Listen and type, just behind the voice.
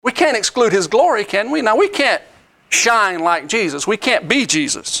can't exclude His glory, can we? Now, we can't shine like Jesus. We can't be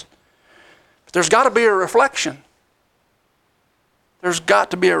Jesus. But there's got to be a reflection. There's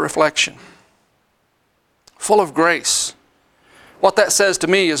got to be a reflection. Full of grace. What that says to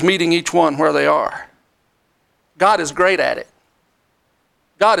me is meeting each one where they are. God is great at it.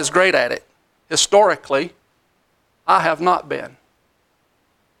 God is great at it. Historically, I have not been.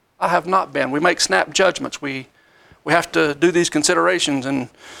 I have not been. We make snap judgments. We have to do these considerations, and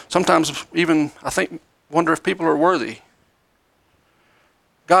sometimes even, I think, wonder if people are worthy.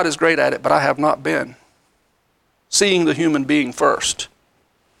 God is great at it, but I have not been. Seeing the human being first.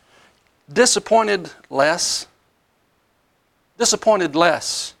 Disappointed less. Disappointed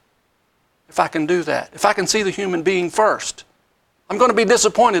less. If I can do that. If I can see the human being first. I'm going to be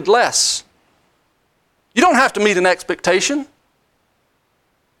disappointed less. You don't have to meet an expectation.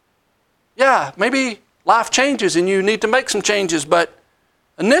 Yeah, maybe life changes and you need to make some changes, but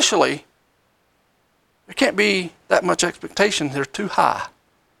initially, there can't be that much expectation. They're too high.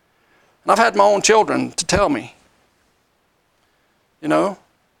 And I've had my own children to tell me, and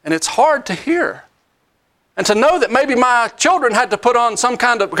it's hard to hear. And to know that maybe my children had to put on some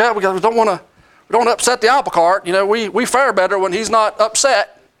kind of, we don't want to upset the apple cart. We fare better when he's not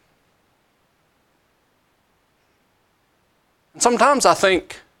upset. And sometimes I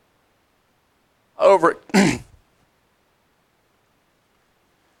think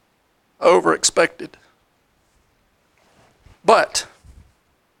overexpected. But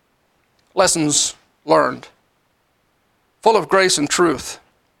lessons learned. Full of grace and truth.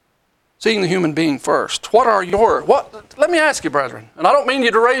 Seeing the human being first. Let me ask you, brethren, and I don't mean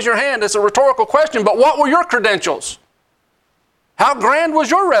you to raise your hand, it's a rhetorical question, but what were your credentials? How grand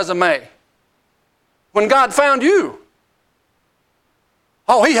was your resume when God found you?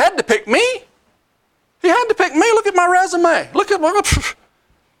 Oh, He had to pick me? He had to pick me. Look at my resume. Look at my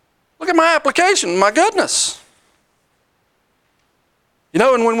application. My goodness.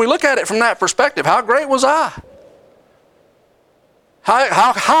 And when we look at it from that perspective, how great was I?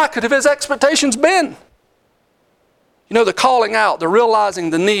 How high could have His expectations been? The calling out, the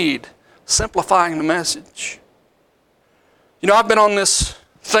realizing the need, simplifying the message. I've been on this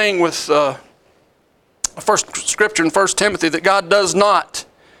thing with the first scripture in 1 Timothy that God does not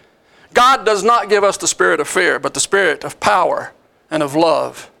give us the spirit of fear, but the spirit of power and of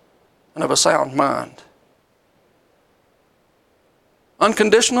love and of a sound mind.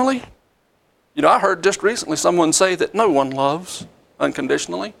 Unconditionally? I heard just recently someone say that no one loves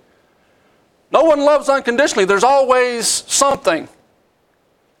unconditionally. No one loves unconditionally. There's always something.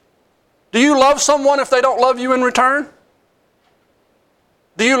 Do you love someone if they don't love you in return?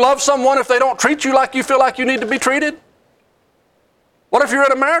 Do you love someone if they don't treat you like you feel like you need to be treated? What if you're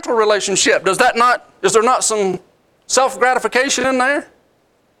in a marital relationship? Is there not some self-gratification in there?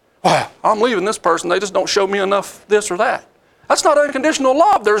 Well, I'm leaving this person. They just don't show me enough this or that. That's not unconditional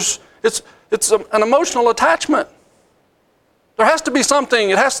love. It's an emotional attachment. There has to be something.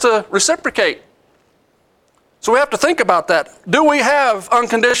 It has to reciprocate. So we have to think about that. Do we have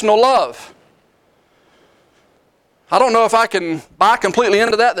unconditional love? I don't know if I can buy completely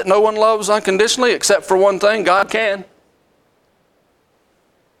into that no one loves unconditionally, except for one thing, God can.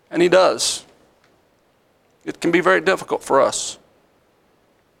 And He does. It can be very difficult for us.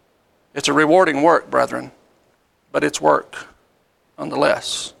 It's a rewarding work, brethren, but it's work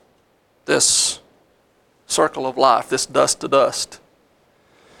nonetheless. This circle of life, this dust to dust.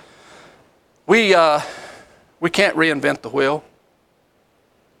 We can't reinvent the wheel,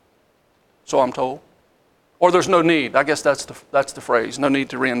 so I'm told. Or there's no need. I guess that's the phrase. No need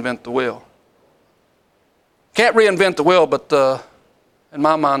to reinvent the wheel. Can't reinvent the wheel, but in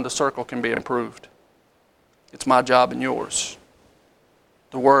my mind, the circle can be improved. It's my job and yours.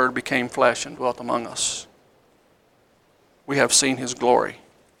 The Word became flesh and dwelt among us. We have seen His glory,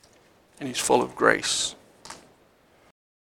 and He's full of grace.